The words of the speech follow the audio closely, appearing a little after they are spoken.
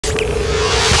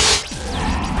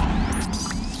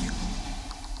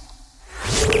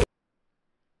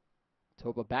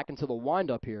Topa back into the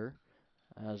windup here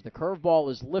as the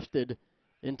curveball is lifted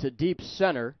into deep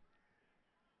center.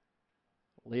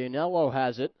 Leonello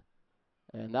has it,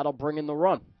 and that'll bring in the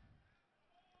run.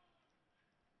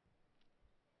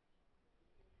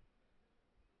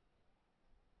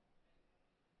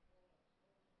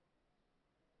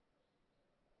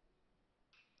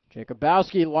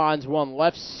 Jakubowski lines one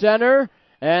left center,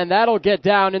 and that'll get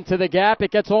down into the gap.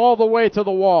 It gets all the way to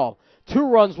the wall. 2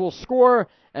 runs will score,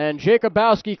 and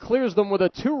Jakubowski clears them with a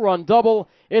 2-run double.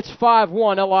 It's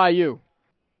 5-1 LIU.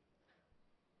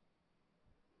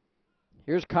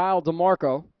 Here's Kyle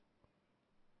DeMarco.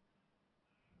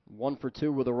 1 for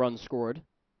 2 with a run scored.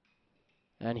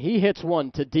 And he hits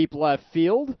one to deep left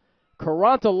field.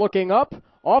 Carranza looking up,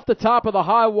 off the top of the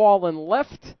high wall and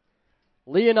left.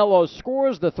 Leonello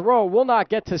scores. The throw will not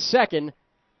get to second,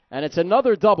 and it's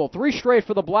another double. 3 straight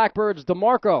for the Blackbirds.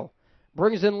 DeMarco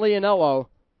brings in Leonello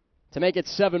to make it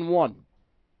 7-1.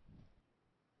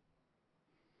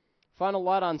 Final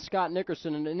light on Scott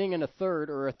Nickerson, an inning and a third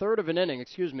of an inning,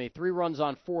 3 runs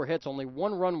on 4 hits. Only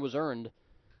 1 run was earned.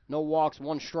 No walks,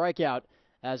 1 strikeout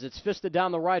as it's fisted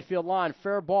down the right field line.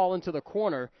 Fair ball into the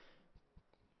corner.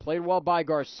 Played well by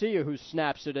Garcia, who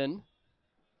snaps it in.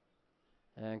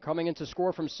 And coming in to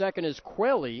score from second is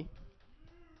Quayle.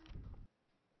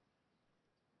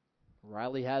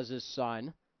 Riley has his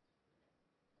sign.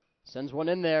 Sends one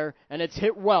in there, and it's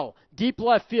hit well. Deep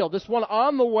left field. This one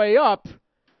on the way up,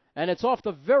 and it's off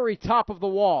the very top of the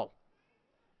wall.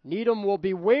 Needham will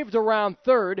be waved around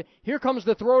third. Here comes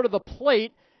the throw to the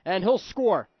plate, and he'll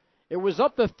score. It was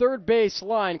up the third base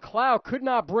line. Clow could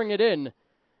not bring it in.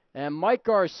 And Mike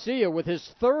Garcia, with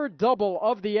his 3rd double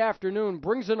of the afternoon,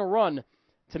 brings in a run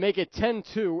to make it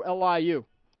 10-2 LIU.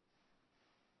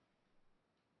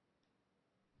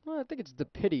 Well, I think it's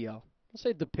DePidio. I'll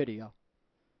say DePidio.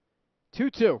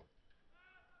 2-2.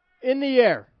 In the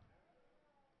air.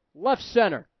 Left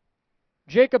center.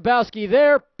 Jakubowski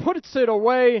there, puts it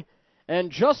away,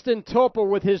 and Justin Topa,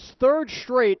 with his 3rd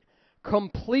straight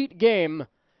complete game,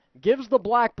 gives the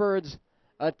Blackbirds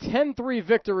a 10-3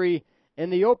 victory in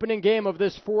the opening game of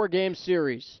this 4-game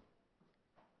series.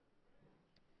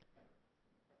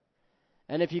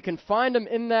 And if you can find him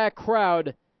in that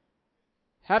crowd,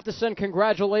 have to send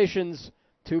congratulations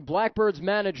to Blackbirds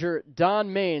manager Don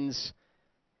Maines.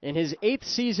 In his 8th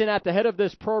season at the head of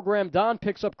this program, Don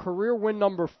picks up career win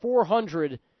number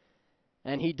 400,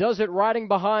 and he does it riding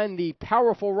behind the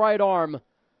powerful right arm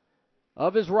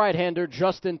of his right-hander,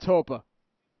 Justin Topa.